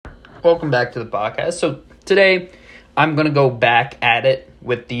Welcome back to the podcast. So today I'm going to go back at it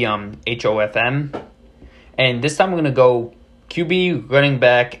with the HOFM. And this time I'm going to go QB, running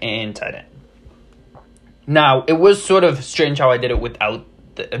back, and tight end. Now, it was sort of strange how I did it without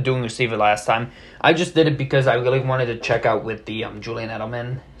doing receiver last time. I just did it because I really wanted to check out with the Julian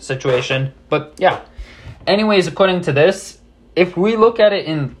Edelman situation. But yeah. Anyways, according to this, if we look at it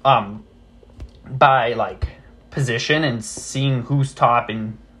in by like position and seeing who's top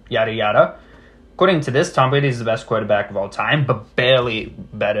and yada yada, according to this, Tom Brady is the best quarterback of all time, but barely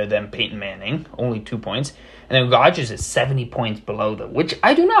better than Peyton Manning, only 2 points. And then Rodgers is 70 points below them, which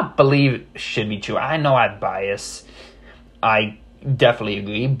I do not believe should be true. I know I'm biased. I definitely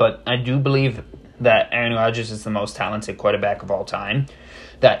agree, but I do believe that Aaron Rodgers is the most talented quarterback of all time.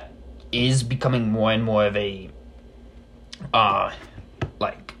 That is becoming more and more of a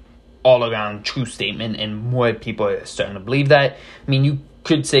all-around true statement, and more people are starting to believe that. I mean, you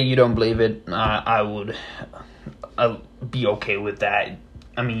could say you don't believe it. I would be okay with that.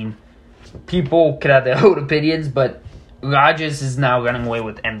 I mean, people could have their own opinions, but Rodgers is now running away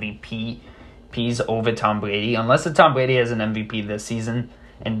with MVPs over Tom Brady, unless Tom Brady has an MVP this season,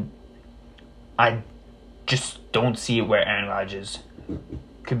 and I just don't see it where Aaron Rodgers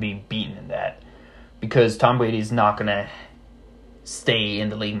could be beaten in that, because Tom Brady is not going to stay in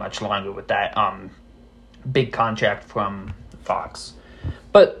the league much longer with that big contract from Fox.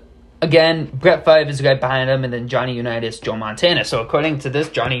 But again, Brett Favre is right behind him, and then Johnny Unitas, Joe Montana. So according to this,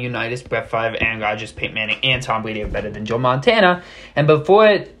 Johnny Unitas, Brett Favre, Aaron Rodgers, Peyton Manning, and Tom Brady are better than Joe Montana. And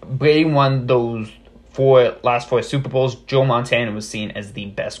before Brady won those last four Super Bowls, Joe Montana was seen as the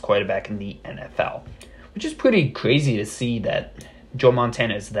best quarterback in the NFL, which is pretty crazy to see that Joe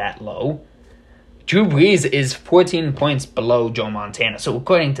Montana is that low. Drew Brees is 14 points below Joe Montana. So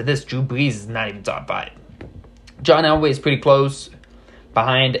according to this, Drew Brees is not even top 5. John Elway is pretty close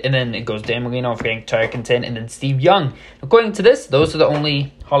behind, and then it goes Dan Marino, Frank Tarkenton, and then Steve Young. According to this, those are the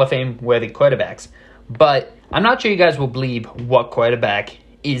only Hall of Fame worthy quarterbacks. But I'm not sure you guys will believe what quarterback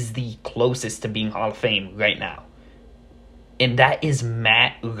is the closest to being Hall of Fame right now. And that is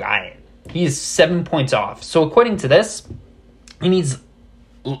Matt Ryan. He is 7 points off. So according to this, he needs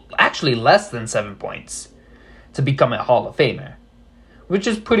actually less than 7 points to become a Hall of Famer, which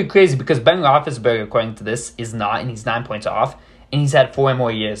is pretty crazy because Ben Roethlisberger, according to this, is not, and he's 9 points off, and he's had 4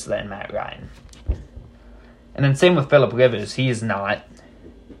 more years than Matt Ryan. And then same with Phillip Rivers, he is not.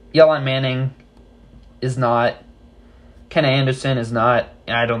 Eli Manning is not. Ken Anderson is not,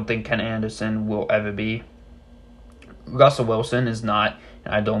 and I don't think Ken Anderson will ever be. Russell Wilson is not,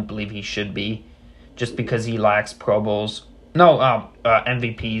 and I don't believe he should be, just because he lacks Pro Bowls.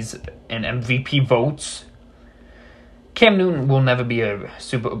 MVPs and MVP votes. Cam Newton will never be a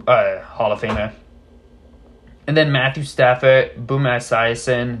Hall of Famer. And then Matthew Stafford, Boomer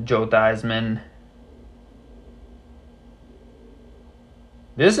Esiason, Joe Theismann.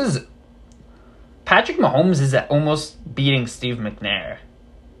 Patrick Mahomes is almost beating Steve McNair.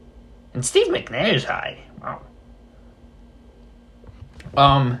 And Steve McNair is high.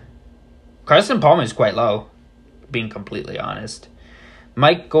 Wow. Carson Palmer is quite low, being completely honest.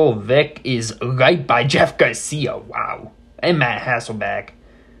 Michael Vick is right by Jeff Garcia. Wow. And Matt Hasselbeck.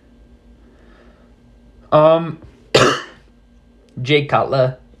 Jay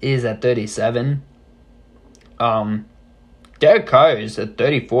Cutler is at 37. Derek Carr is at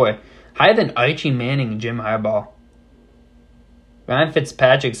 34. Higher than Archie Manning and Jim Harbaugh. Ryan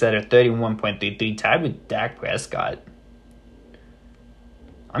Fitzpatrick's at a 31.33, tied with Dak Prescott.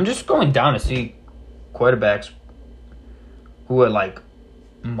 I'm just going down to see quarterbacks who are like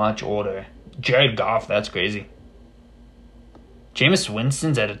much older. Jared Goff, that's crazy. Jameis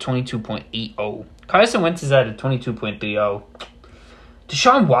Winston's at a 22.80. Carson Wentz is at a 22.30.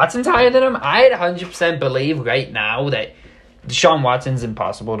 Deshaun Watson's higher than him. I'd 100% believe right now that Deshaun Watson's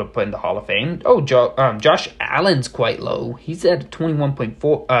impossible to put in the Hall of Fame. Josh Allen's quite low. He's at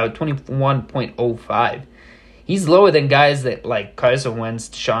 21.05. He's lower than guys that like Carson Wentz,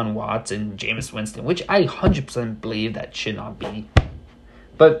 Deshaun Watson, Jameis Winston, which I 100% believe that should not be.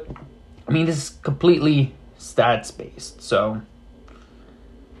 But, I mean, this is completely stats-based, so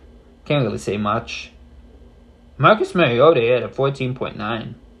can't really say much. Marcus Mariota at a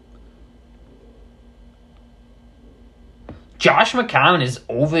 14.9. Josh McCown is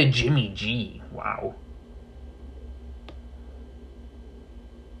over Jimmy G. Wow.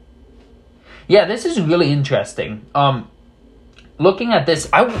 Yeah, this is really interesting. Looking at this,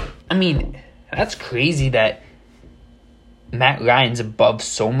 I mean, that's crazy that Matt Ryan's above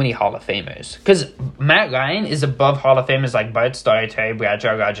so many Hall of Famers. Because Matt Ryan is above Hall of Famers like Bart Starr, Terry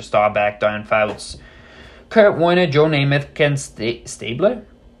Bradshaw, Roger Staubach, Darren Fouts, Kurt Warner, Joe Namath, Ken Stabler.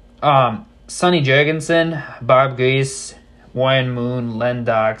 Sonny Jurgensen, Bob Grease, Warren Moon, Len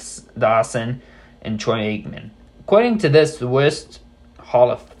Dawson, and Troy Aikman. According to this, the worst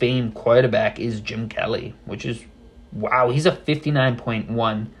Hall of Fame quarterback is Jim Kelly, which is, wow, he's a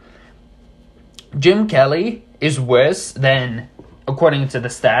 59.1. Jim Kelly is worse than, according to the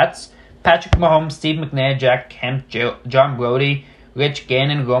stats, Patrick Mahomes, Steve McNair, Jack Kemp, John Brody, Rich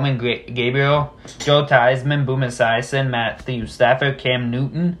Gannon, Roman Gabriel, Joe Theismann, Boomer Esiason, Matthew Stafford, Cam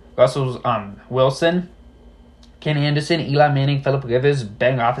Newton, Russell Wilson, Ken Anderson, Eli Manning, Phillip Rivers,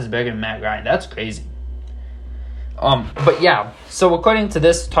 Ben Roethlisberger, and Matt Ryan. That's crazy. But yeah, so according to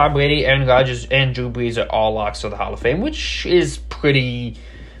this, Tom Brady, Aaron Rodgers, and Drew Brees are all locks for the Hall of Fame, which is pretty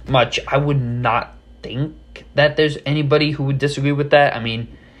much, I would not think that there's anybody who would disagree with that. I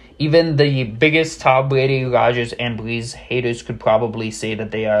mean, even the biggest Tom Brady, Rodgers, and Brees haters could probably say that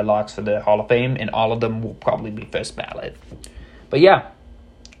they are locks for the Hall of Fame, and all of them will probably be first ballot. But yeah,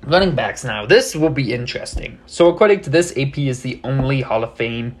 running backs now. This will be interesting. So according to this, AP is the only Hall of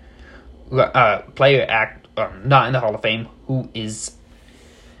Fame player not in the Hall of Fame who is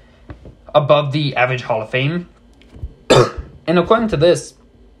above the average Hall of Fame. And according to this,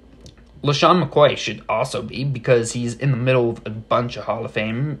 LaShawn McCoy should also be, because he's in the middle of a bunch of Hall of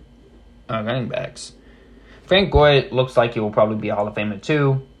Fame running backs. Frank Gore looks like he will probably be a Hall of Famer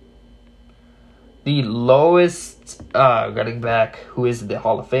too. The lowest running back who is in the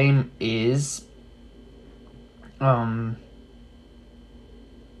Hall of Fame is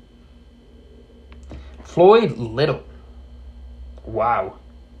Floyd Little. Wow.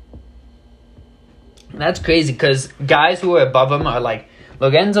 That's crazy, because guys who are above him are like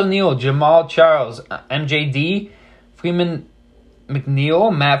Lorenzo Neal, Jamal Charles, MJD, Freeman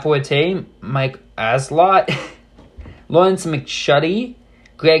McNeil, Matt Forte, Mike Aslott, Lawrence McShuddy,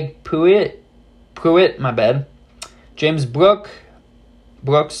 Greg Pruitt, James Brooks,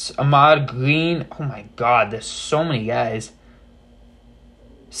 Ahmad Green. Oh my God, there's so many guys.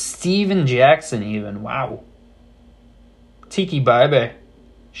 Steven Jackson even, wow. Tiki Barber,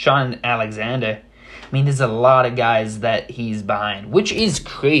 Sean Alexander. I mean, there's a lot of guys that he's behind, which is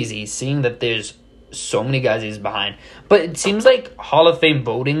crazy, seeing that there's so many guys he's behind. But it seems like Hall of Fame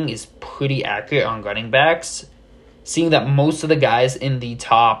voting is pretty accurate on running backs, seeing that most of the guys in the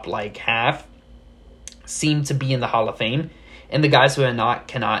top, half seem to be in the Hall of Fame, and the guys who are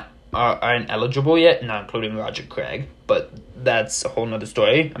not aren't eligible yet, not including Roger Craig, but that's a whole nother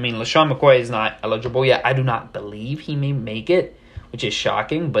story. I mean, LaShawn McCoy is not eligible yet. I do not believe he may make it, which is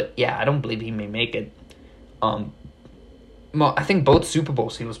shocking, but yeah, I don't believe he may make it. Well, I think both Super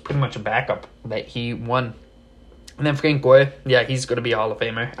Bowls he was pretty much a backup that he won. And then Frank Gore, yeah, he's going to be a Hall of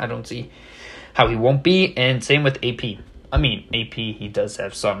Famer. I don't see how he won't be. And same with AP. I mean, AP, he does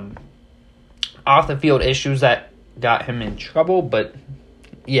have some off-the-field issues that got him in trouble, but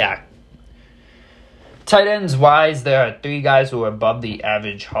yeah. Tight ends wise, there are 3 guys who are above the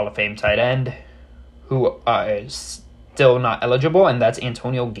average Hall of Fame tight end who are still not eligible, and that's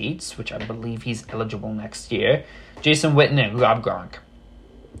Antonio Gates, which I believe he's eligible next year, Jason Witten, and Rob Gronk.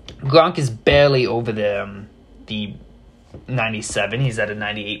 Gronk is barely over the 97. He's at a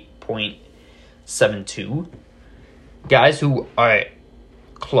 98.72. Guys who are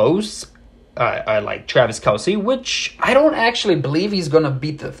close are like Travis Kelce, which I don't actually believe he's going to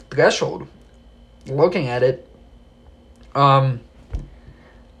beat the threshold. Looking at it, I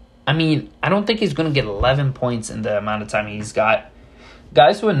mean, I don't think he's going to get 11 points in the amount of time he's got.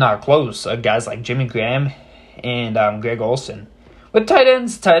 Guys who are not close are guys like Jimmy Graham and Greg Olsen. With tight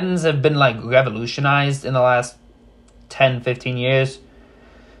ends have been revolutionized in the last 10, 15 years.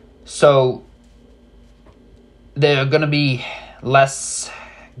 So there are going to be less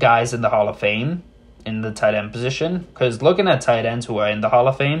guys in the Hall of Fame in the tight end position. Because looking at tight ends who are in the Hall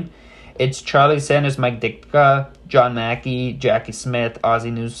of Fame, it's Charlie Sanders, Mike Ditka, John Mackey, Jackie Smith, Ozzie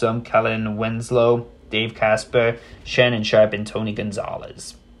Newsome, Kellen Winslow, Dave Casper, Shannon Sharp, and Tony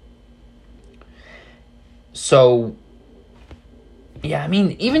Gonzalez. So, yeah, I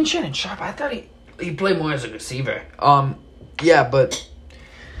mean, even Shannon Sharp, I thought he played more as a receiver. Yeah, but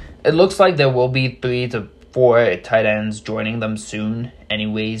it looks like there will be 3 to 4 tight ends joining them soon.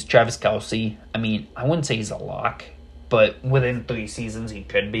 Anyways, Travis Kelce, I mean, I wouldn't say he's a lock, but within 3 seasons he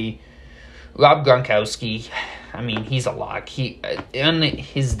could be. Rob Gronkowski, I mean, he's a lock. In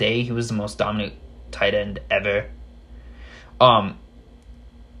his day, he was the most dominant tight end ever.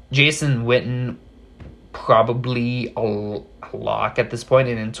 Jason Witten, probably a lock at this point,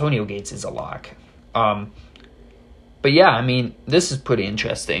 and Antonio Gates is a lock. But yeah, I mean, this is pretty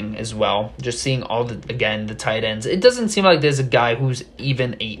interesting as well. Just seeing the tight ends. It doesn't seem like there's a guy who's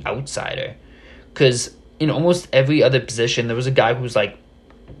even a outsider. Because in almost every other position, there was a guy who's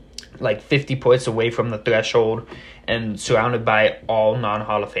like 50 points away from the threshold and surrounded by all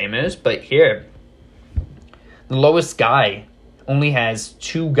non-Hall of Famers. But here, the lowest guy only has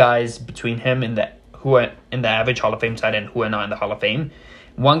 2 guys between him and who are in the average Hall of Fame tight end who are not in the Hall of Fame.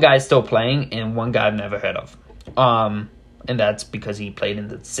 One guy is still playing, and one guy I've never heard of. And that's because he played in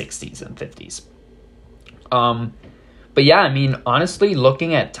the 60s and 50s. But yeah, I mean, honestly,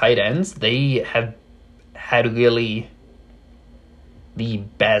 looking at tight ends, they have had really the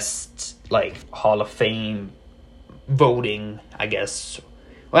best, like, Hall of Fame voting, I guess.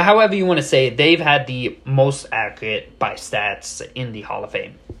 Well, however you want to say it, they've had the most accurate by stats in the Hall of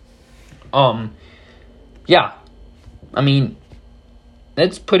Fame. Yeah, I mean,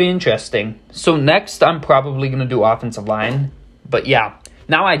 it's pretty interesting. So next, I'm probably going to do offensive line. But yeah,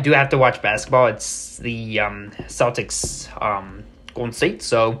 now I do have to watch basketball. It's the Celtics Golden State.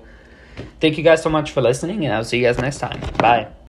 So thank you guys so much for listening, and I'll see you guys next time. Bye.